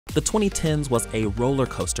The 2010s was a roller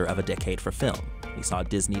coaster of a decade for film. We saw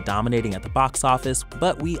Disney dominating at the box office,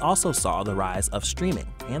 but we also saw the rise of streaming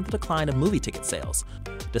and the decline of movie ticket sales.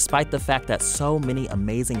 Despite the fact that so many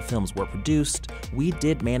amazing films were produced, we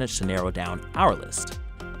did manage to narrow down our list.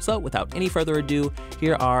 So without any further ado,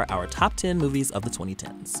 here are our top 10 movies of the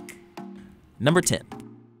 2010s. Number 10,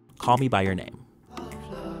 Call Me By Your Name.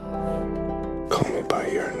 Call me by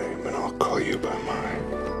your name and I'll call you by mine.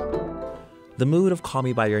 The mood of Call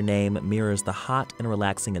Me By Your Name mirrors the hot and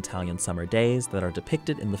relaxing Italian summer days that are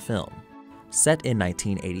depicted in the film. Set in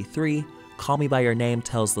 1983, Call Me By Your Name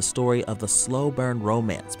tells the story of the slow-burn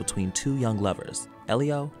romance between two young lovers,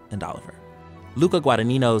 Elio and Oliver. Luca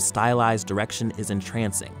Guadagnino's stylized direction is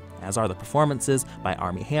entrancing, as are the performances by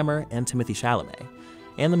Armie Hammer and Timothée Chalamet.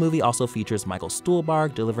 And the movie also features Michael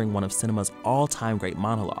Stuhlbarg delivering one of cinema's all-time great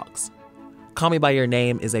monologues. Call Me By Your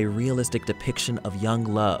Name is a realistic depiction of young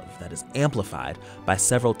love that is amplified by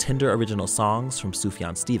several tender original songs from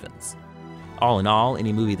Sufjan Stevens. All in all,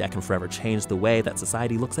 any movie that can forever change the way that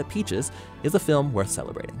society looks at peaches is a film worth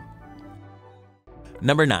celebrating.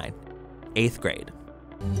 Number 9, 8th Grade.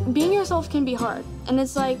 Being yourself can be hard, and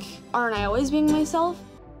it's like, aren't I always being myself?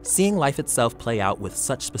 Seeing life itself play out with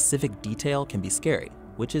such specific detail can be scary,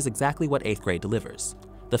 which is exactly what 8th Grade delivers.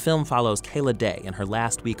 The film follows Kayla Day in her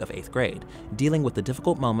last week of 8th grade, dealing with the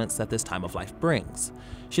difficult moments that this time of life brings.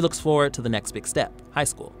 She looks forward to the next big step, high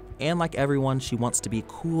school, and like everyone, she wants to be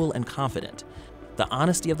cool and confident. The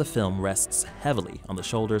honesty of the film rests heavily on the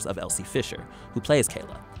shoulders of Elsie Fisher, who plays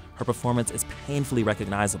Kayla. Her performance is painfully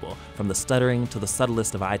recognizable, from the stuttering to the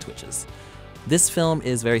subtlest of eye twitches. This film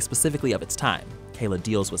is very specifically of its time. Kayla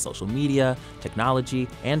deals with social media, technology,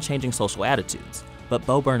 and changing social attitudes. But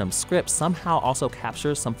Bo Burnham's script somehow also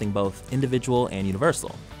captures something both individual and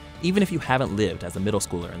universal. Even if you haven't lived as a middle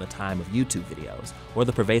schooler in the time of YouTube videos, or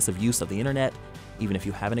the pervasive use of the internet, even if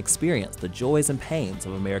you haven't experienced the joys and pains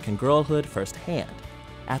of American girlhood firsthand,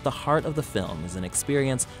 at the heart of the film is an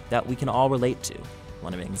experience that we can all relate to,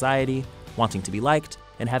 one of anxiety, wanting to be liked,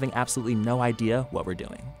 and having absolutely no idea what we're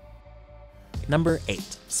doing. Number 8,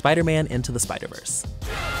 Spider-Man Into the Spider-Verse.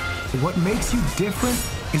 What makes you different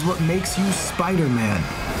is what makes you Spider-Man.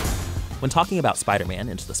 When talking about Spider-Man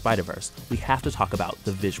Into the Spider-Verse, we have to talk about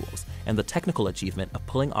the visuals and the technical achievement of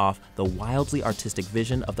pulling off the wildly artistic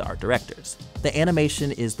vision of the art directors. The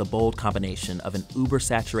animation is the bold combination of an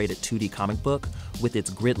uber-saturated 2D comic book with its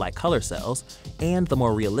grid-like color cells and the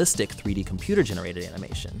more realistic 3D computer-generated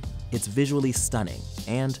animation. It's visually stunning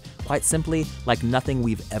and, quite simply, like nothing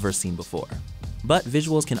we've ever seen before. But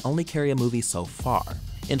visuals can only carry a movie so far.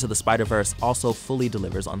 Into the Spider-Verse also fully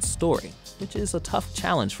delivers on story, which is a tough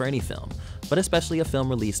challenge for any film, but especially a film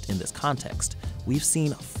released in this context. We've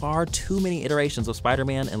seen far too many iterations of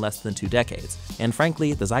Spider-Man in less than 2 decades, and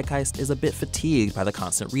frankly, the zeitgeist is a bit fatigued by the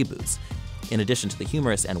constant reboots. In addition to the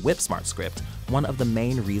humorous and whip-smart script, one of the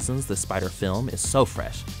main reasons this Spider film is so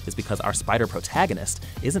fresh is because our Spider protagonist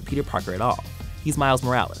isn't Peter Parker at all. He's Miles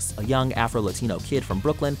Morales, a young Afro-Latino kid from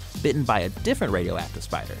Brooklyn bitten by a different radioactive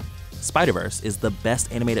spider. Spider-Verse is the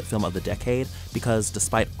best animated film of the decade because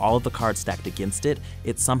despite all of the cards stacked against it,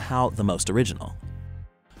 it's somehow the most original.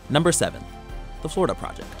 Number 7, The Florida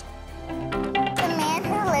Project. The man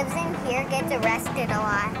who lives in here gets arrested a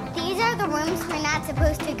lot. These are the rooms we're not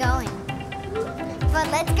supposed to go in. But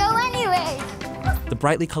let's go anyway. The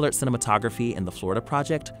brightly colored cinematography in The Florida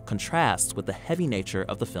Project contrasts with the heavy nature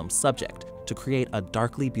of the film's subject to create a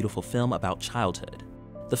darkly beautiful film about childhood.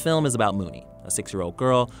 The film is about Mooney, a 6-year-old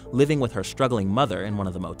girl living with her struggling mother in one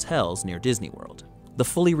of the motels near Disney World. The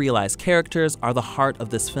fully realized characters are the heart of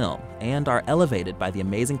this film and are elevated by the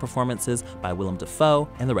amazing performances by Willem Dafoe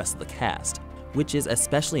and the rest of the cast, which is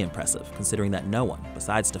especially impressive considering that no one,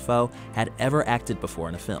 besides Dafoe, had ever acted before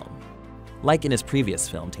in a film. Like in his previous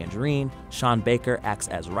film, Tangerine, Sean Baker acts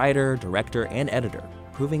as writer, director, and editor,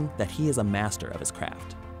 proving that he is a master of his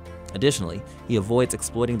craft. Additionally, he avoids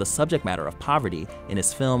exploiting the subject matter of poverty in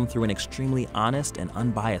his film through an extremely honest and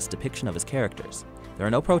unbiased depiction of his characters. There are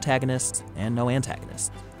no protagonists and no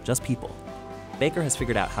antagonists, just people. Baker has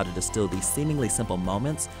figured out how to distill these seemingly simple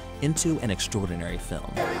moments into an extraordinary film.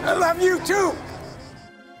 I love you too!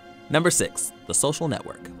 Number 6, The Social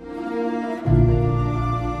Network.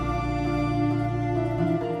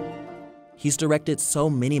 He's directed so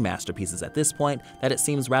many masterpieces at this point that it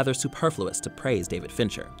seems rather superfluous to praise David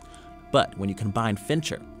Fincher. But when you combine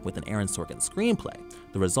Fincher with an Aaron Sorkin screenplay,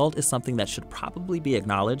 the result is something that should probably be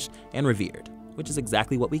acknowledged and revered, which is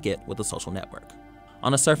exactly what we get with The Social Network.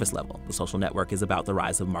 On a surface level, The Social Network is about the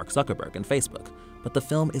rise of Mark Zuckerberg and Facebook, but the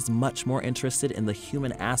film is much more interested in the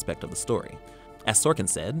human aspect of the story. As Sorkin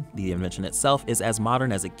said, the invention itself is as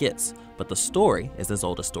modern as it gets, but the story is as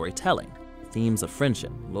old as storytelling. Themes of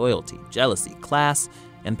friendship, loyalty, jealousy, class,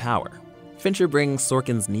 and power. Fincher brings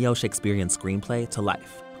Sorkin's neo-Shakespearean screenplay to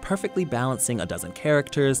life, perfectly balancing a dozen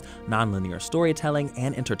characters, nonlinear storytelling,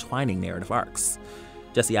 and intertwining narrative arcs.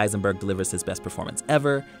 Jesse Eisenberg delivers his best performance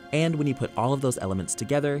ever, and when you put all of those elements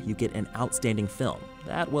together, you get an outstanding film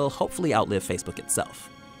that will hopefully outlive Facebook itself.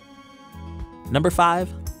 Number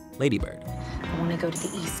 5, Lady Bird. I want to go to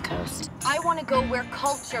the East Coast. I want to go where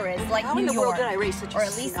culture is, like How New in the York, world did I raise such a or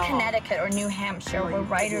at least snob? Connecticut or New Hampshire, where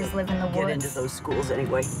writers live in the Get woods. into those schools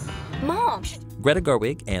anyway. Mom! Greta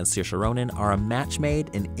Gerwig and Saoirse Ronan are a match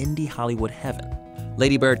made in indie Hollywood heaven.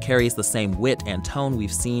 Lady Bird carries the same wit and tone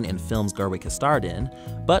we've seen in films Gerwig has starred in,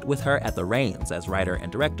 but with her at the reins as writer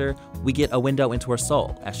and director, we get a window into her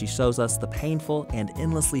soul as she shows us the painful and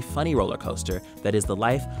endlessly funny roller coaster that is the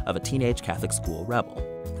life of a teenage Catholic school rebel.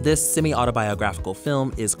 This semi-autobiographical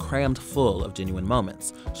film is crammed full of genuine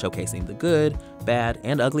moments, showcasing the good, bad,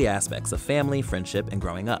 and ugly aspects of family, friendship, and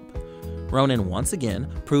growing up. Ronan once again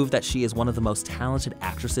proved that she is one of the most talented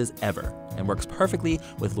actresses ever, and works perfectly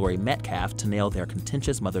with Laurie Metcalf to nail their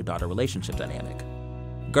contentious mother-daughter relationship dynamic.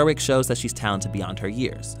 Gerwig shows that she's talented beyond her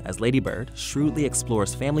years, as Lady Bird shrewdly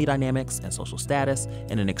explores family dynamics and social status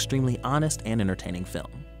in an extremely honest and entertaining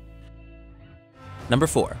film. Number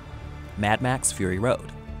 4, Mad Max Fury Road.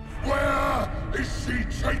 Where is she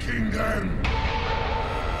taking them?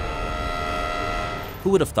 Who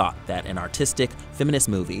would have thought that an artistic, feminist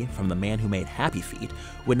movie from the man who made Happy Feet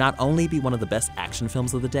would not only be one of the best action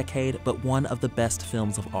films of the decade, but one of the best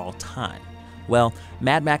films of all time? Well,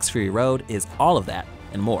 Mad Max Fury Road is all of that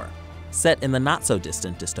and more. Set in the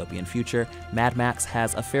not-so-distant dystopian future, Mad Max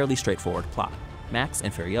has a fairly straightforward plot. Max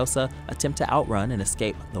and Furiosa attempt to outrun and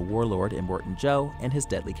escape the warlord Immortan Joe and his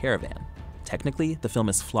deadly caravan. Technically, the film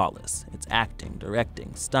is flawless. Its acting,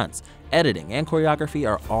 directing, stunts, editing, and choreography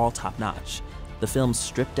are all top-notch. The film's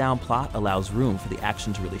stripped-down plot allows room for the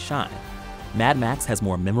action to really shine. Mad Max has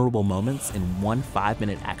more memorable moments in one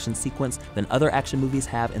 5-minute action sequence than other action movies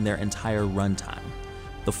have in their entire runtime.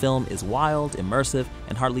 The film is wild, immersive,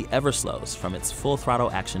 and hardly ever slows from its full-throttle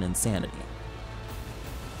action insanity.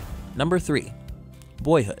 Number 3,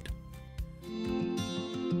 Boyhood.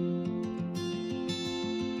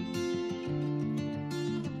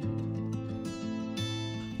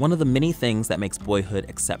 One of the many things that makes Boyhood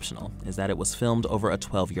exceptional is that it was filmed over a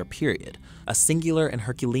 12-year period, a singular and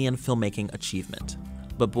Herculean filmmaking achievement.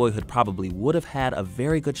 But Boyhood probably would have had a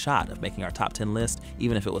very good shot of making our top 10 list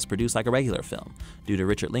even if it was produced like a regular film, due to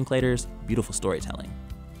Richard Linklater's beautiful storytelling.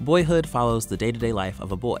 Boyhood follows the day-to-day life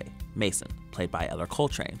of a boy, Mason, played by Eller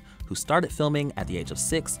Coltrane, who started filming at the age of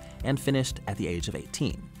 6 and finished at the age of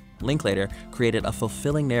 18. Linklater created a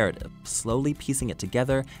fulfilling narrative, slowly piecing it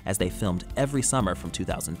together as they filmed every summer from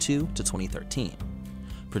 2002 to 2013.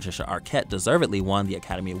 Patricia Arquette deservedly won the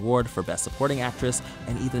Academy Award for Best Supporting Actress,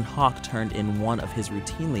 and Ethan Hawke turned in one of his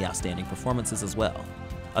routinely outstanding performances as well.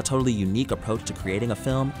 A totally unique approach to creating a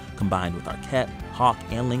film, combined with Arquette, Hawke,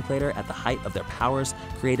 and Linklater at the height of their powers,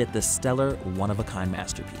 created this stellar, one-of-a-kind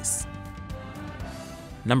masterpiece.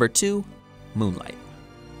 Number 2, Moonlight.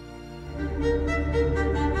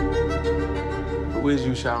 Who is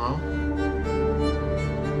you, Sharon?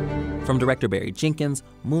 From director Barry Jenkins,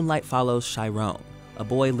 Moonlight follows Chiron, a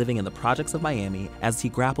boy living in the projects of Miami as he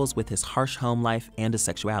grapples with his harsh home life and his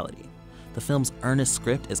sexuality. The film's earnest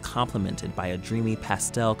script is complemented by a dreamy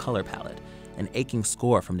pastel color palette, an aching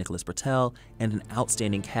score from Nicholas Britell, and an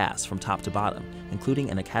outstanding cast from top to bottom,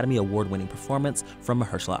 including an Academy Award-winning performance from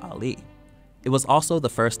Mahershala Ali. It was also the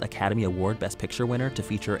first Academy Award Best Picture winner to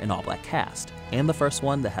feature an all-black cast, and the first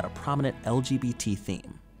one that had a prominent LGBT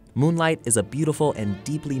theme. Moonlight is a beautiful and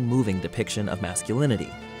deeply moving depiction of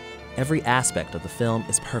masculinity. Every aspect of the film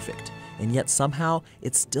is perfect, and yet somehow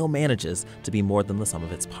it still manages to be more than the sum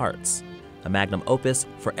of its parts. A magnum opus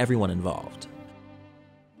for everyone involved.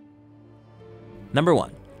 Number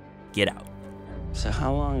 1, Get Out. So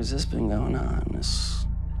how long has this been going on, this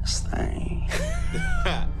thing?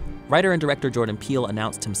 Writer and director Jordan Peele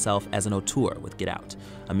announced himself as an auteur with Get Out,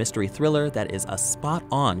 a mystery thriller that is a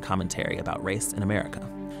spot-on commentary about race in America.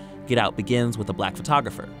 Get Out begins with a black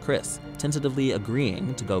photographer, Chris, tentatively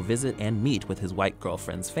agreeing to go visit and meet with his white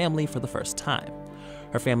girlfriend's family for the first time.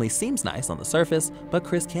 Her family seems nice on the surface, but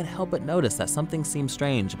Chris can't help but notice that something seems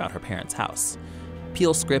strange about her parents' house.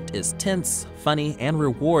 Peele's script is tense, funny, and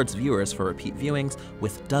rewards viewers for repeat viewings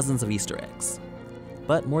with dozens of Easter eggs.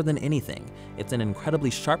 But more than anything, it's an incredibly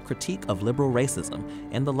sharp critique of liberal racism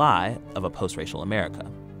and the lie of a post-racial America.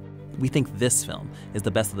 We think this film is the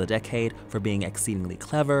best of the decade for being exceedingly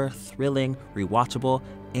clever, thrilling, rewatchable,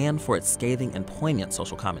 and for its scathing and poignant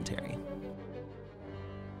social commentary.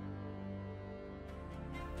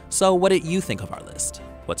 So what did you think of our list?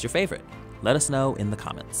 What's your favorite? Let us know in the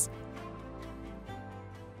comments.